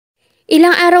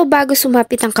Ilang araw bago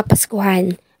sumapit ang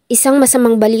Kapaskuhan, isang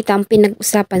masamang balita ang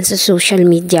pinag-usapan sa social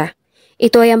media.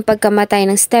 Ito ay ang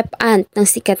pagkamatay ng step-aunt ng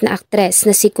sikat na aktres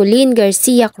na si Colleen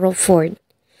Garcia Crawford.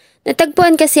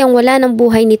 Natagpuan kasi ang wala ng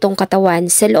buhay nitong katawan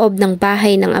sa loob ng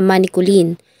bahay ng ama ni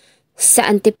Colleen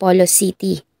sa Antipolo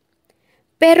City.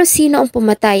 Pero sino ang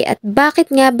pumatay at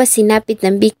bakit nga ba sinapit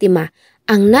ng biktima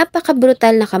ang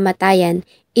napakabrutal na kamatayan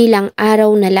ilang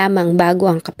araw na lamang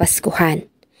bago ang Kapaskuhan?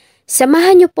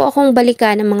 Samahan niyo po akong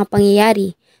balikan ang mga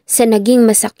pangyayari sa naging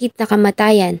masakit na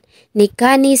kamatayan ni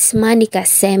Canice Manica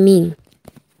Seming.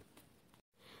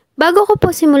 Bago ko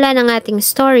po simulan ang ating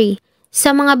story,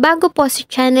 sa mga bago po sa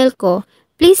channel ko,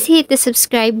 please hit the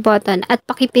subscribe button at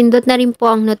pakipindot na rin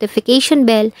po ang notification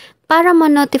bell para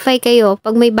ma-notify kayo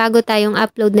pag may bago tayong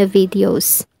upload na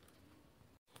videos.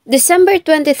 December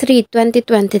 23,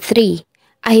 2023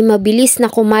 ay mabilis na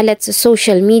kumalat sa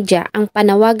social media ang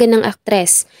panawagan ng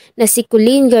aktres na si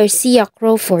Colleen Garcia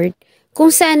Crawford kung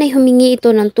saan ay humingi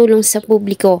ito ng tulong sa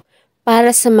publiko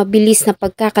para sa mabilis na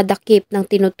pagkakadakip ng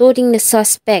tinuturing na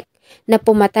suspect na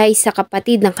pumatay sa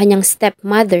kapatid ng kanyang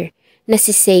stepmother na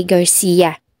si Say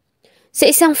Garcia. Sa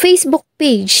isang Facebook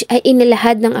page ay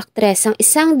inilahad ng aktres ang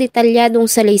isang detalyadong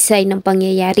salaysay ng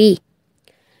pangyayari.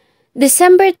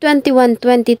 December 21,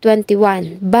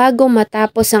 2021, bago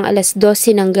matapos ang alas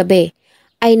 12 ng gabi,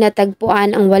 ay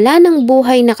natagpuan ang wala ng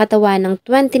buhay na katawan ng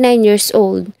 29 years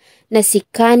old na si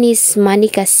Canice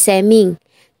Manica Seming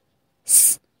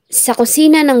sa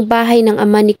kusina ng bahay ng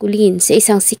ama ni Colleen sa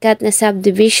isang sikat na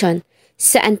subdivision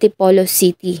sa Antipolo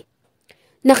City.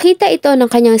 Nakita ito ng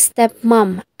kanyang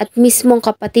stepmom at mismong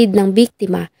kapatid ng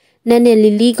biktima na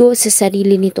naliligo sa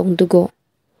sarili nitong dugo.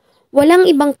 Walang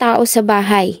ibang tao sa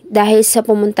bahay dahil sa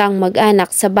pumuntang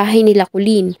mag-anak sa bahay nila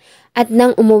Colleen at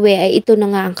nang umuwi ay ito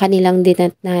na nga ang kanilang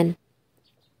dinatnan.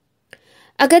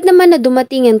 Agad naman na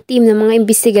dumating ang team ng mga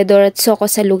investigador at soko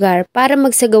sa lugar para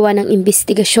magsagawa ng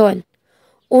investigasyon.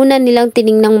 Una nilang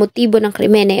tiningnang motibo ng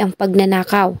krimen ay ang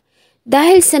pagnanakaw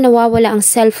dahil sa nawawala ang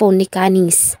cellphone ni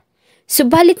Canice.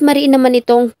 Subalit mariin naman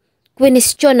itong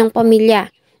kwestiyon ng pamilya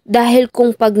dahil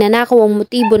kung pagnanakaw ang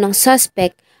motibo ng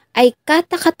suspect ay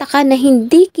katakataka na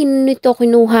hindi nito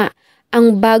kinuha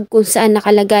ang bag kung saan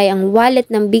nakalagay ang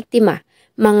wallet ng biktima,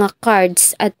 mga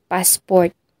cards at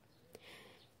passport.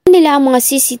 Nila ang mga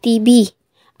CCTV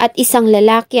at isang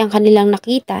lalaki ang kanilang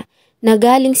nakita na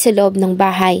galing sa loob ng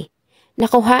bahay.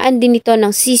 Nakuhaan din ito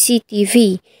ng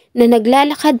CCTV na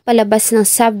naglalakad palabas ng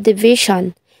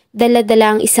subdivision,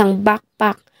 dala-dala ang isang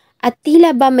backpack at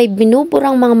tila ba may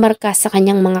binuburang mga marka sa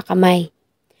kanyang mga kamay.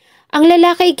 Ang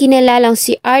lalaki ay kinalalang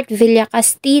si Art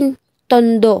Villacastin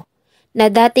Tondo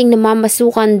na dating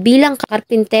namamasukan bilang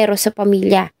karpintero sa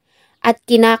pamilya at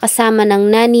kinakasama ng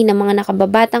nani ng mga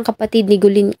nakababatang kapatid ni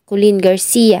Colleen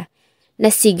Garcia na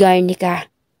si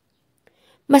Manica.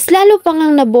 Mas lalo pang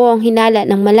ang nabuo ang hinala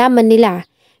nang malaman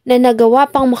nila na nagawa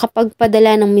pang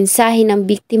makapagpadala ng mensahe ng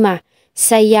biktima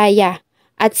sa yaya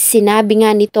at sinabi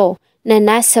nga nito na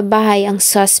nasa bahay ang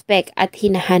suspect at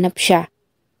hinahanap siya.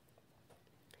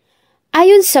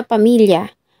 Ayon sa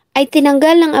pamilya, ay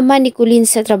tinanggal ng ama ni Colleen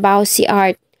sa trabaho si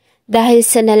Art dahil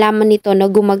sa nalaman nito na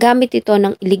gumagamit ito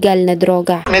ng illegal na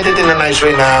droga. Made it in a nice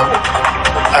way na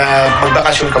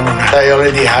magbakasyon ka muna. I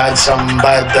already had some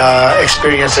bad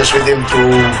experiences with him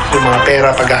through yung mga pera,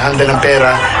 pag-handle ng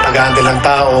pera, pag-handle ng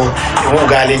tao. Yung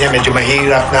ugali niya medyo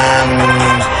mahirap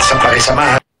sa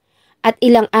pakisamahan. At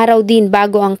ilang araw din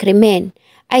bago ang krimen,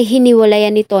 ay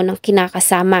hiniwalayan nito ng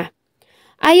kinakasama.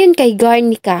 Ayon kay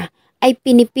Manica, ay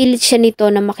pinipilit siya nito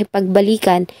na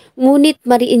makipagbalikan ngunit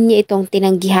mariin niya itong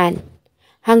tinanggihan.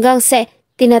 Hanggang sa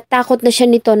tinatakot na siya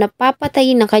nito na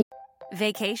papatayin ng kanya.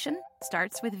 Vacation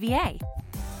starts with VA.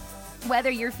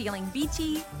 Whether you're feeling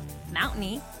beachy,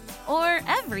 mountainy, or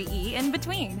every E in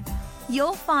between,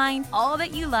 you'll find all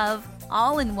that you love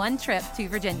all in one trip to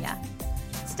Virginia.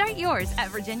 Start yours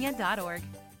at virginia.org.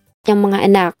 Yung mga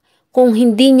anak kung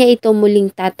hindi niya ito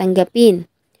muling tatanggapin.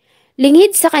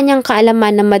 Lingid sa kanyang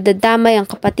kaalaman na madadamay ang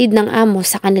kapatid ng amo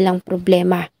sa kanilang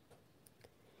problema.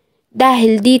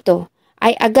 Dahil dito,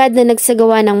 ay agad na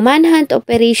nagsagawa ng manhunt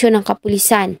operation ng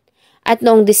kapulisan at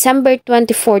noong December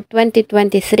 24,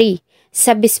 2023,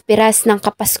 sa bisperas ng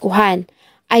Kapaskuhan,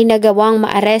 ay nagawang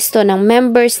maaresto ng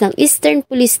members ng Eastern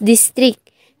Police District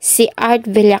si Art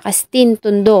Villacastin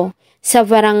Tondo sa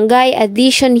Barangay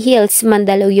Addition Hills,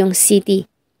 Mandaluyong City.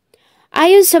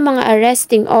 Ayon sa mga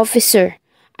arresting officer,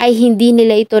 ay hindi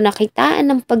nila ito nakitaan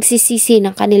ng pagsisisi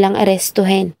ng kanilang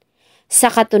arestuhin.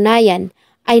 Sa katunayan,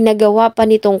 ay nagawa pa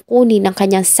nitong kunin ng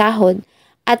kanyang sahod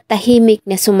at tahimik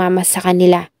na sumama sa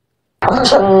kanila. Parang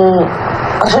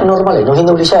siyang normal eh. Nung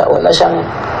hinuli siya, wala siyang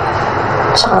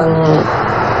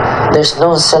there's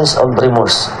no sense of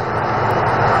remorse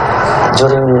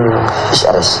during his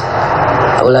arrest.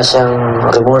 Wala siyang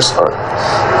remorse or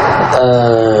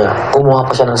kumuha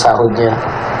pa siya ng sahod niya.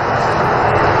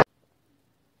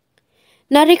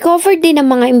 Na-recover din ng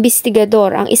mga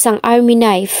investigador ang isang army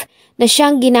knife na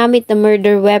siyang ginamit na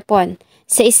murder weapon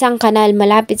sa isang kanal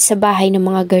malapit sa bahay ng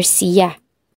mga Garcia.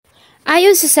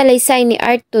 Ayon sa salaysay ni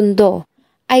Art Tondo,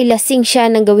 ay lasing siya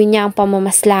nang gawin niya ang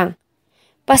pamamaslang.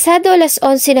 Pasado alas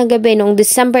 11 ng gabi noong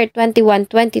December 21,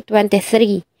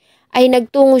 2023, ay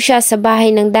nagtungo siya sa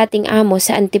bahay ng dating amo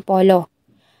sa Antipolo.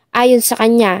 Ayon sa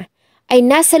kanya, ay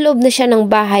nasa loob na siya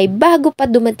ng bahay bago pa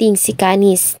dumating si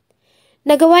Canice.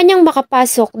 Nagawa niyang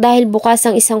makapasok dahil bukas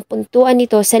ang isang puntuan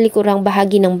nito sa likurang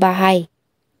bahagi ng bahay.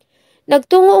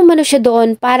 Nagtungo umano siya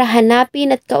doon para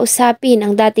hanapin at kausapin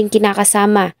ang dating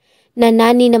kinakasama na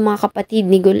nani ng mga kapatid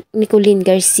ni Colleen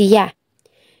Garcia.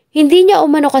 Hindi niya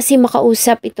umano kasi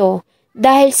makausap ito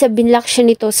dahil sa binlock siya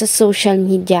nito sa social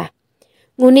media.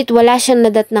 Ngunit wala siyang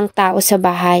nadatnang tao sa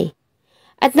bahay.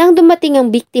 At nang dumating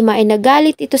ang biktima ay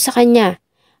nagalit ito sa kanya.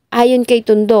 Ayon kay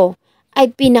Tondo,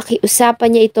 ay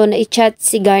pinakiusapan niya ito na i-chat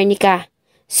si Manica.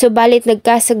 Subalit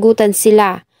nagkasagutan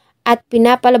sila at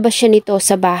pinapalabas siya nito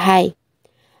sa bahay.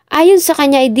 Ayon sa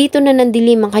kanya ay dito na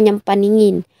nandilim ang kanyang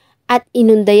paningin at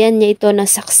inundayan niya ito ng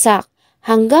saksak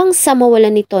hanggang sa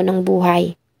mawalan nito ng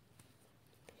buhay.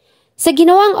 Sa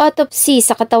ginawang autopsy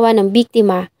sa katawan ng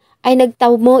biktima ay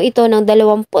nagtamo ito ng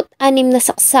 26 na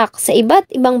saksak sa iba't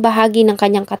ibang bahagi ng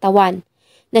kanyang katawan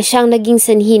na siyang naging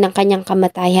sanhi ng kanyang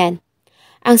kamatayan.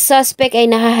 Ang suspect ay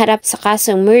nahaharap sa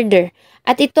kasong murder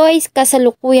at ito ay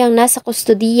kasalukuyang nasa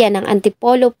kustodiya ng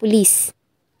Antipolo Police.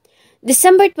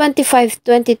 December 25,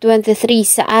 2023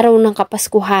 sa araw ng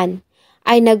Kapaskuhan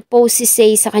ay nag-post si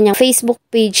Say sa kanyang Facebook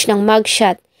page ng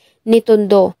mugshot ni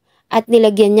Tondo at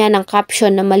nilagyan niya ng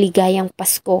caption na maligayang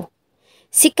Pasko.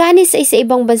 Si Canice ay sa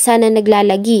ibang bansa na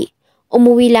naglalagi.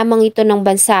 Umuwi lamang ito ng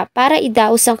bansa para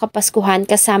idaos ang Kapaskuhan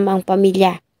kasama ang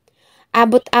pamilya.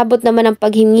 Abot-abot naman ang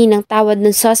paghingi ng tawad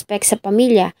ng suspect sa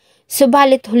pamilya,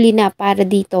 subalit huli na para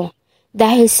dito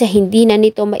dahil sa hindi na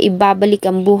nito maibabalik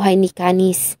ang buhay ni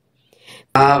Canice.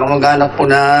 Kamag-anak po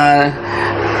na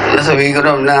nasabi ko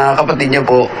na kapatid niya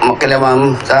po, kila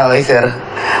ma'am sa kay sir,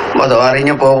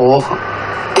 matawarin niya po ako.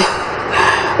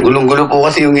 Gulong-gulo po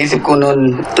kasi yung isip ko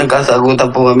noon,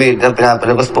 nagkasagutan po kami,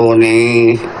 pinapalabas po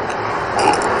ni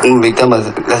biktima,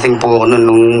 lasing po ako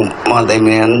nung mga time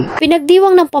na yan.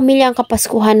 Pinagdiwang ng pamilya ang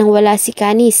Kapaskuhan nang wala si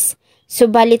Canice.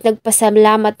 Subalit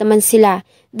nagpasalamat naman sila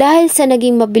dahil sa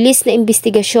naging mabilis na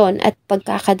investigasyon at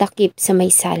pagkakadakip sa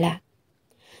may sala.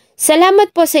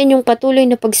 Salamat po sa inyong patuloy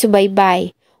na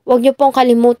pagsubaybay. Huwag niyo pong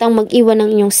kalimutang mag-iwan ng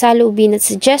inyong saloobin at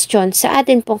suggestion sa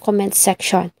atin pong comment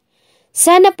section.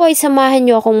 Sana po ay samahan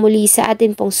niyo akong muli sa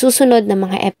atin pong susunod na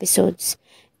mga episodes.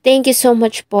 Thank you so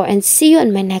much po and see you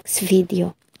on my next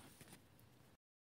video.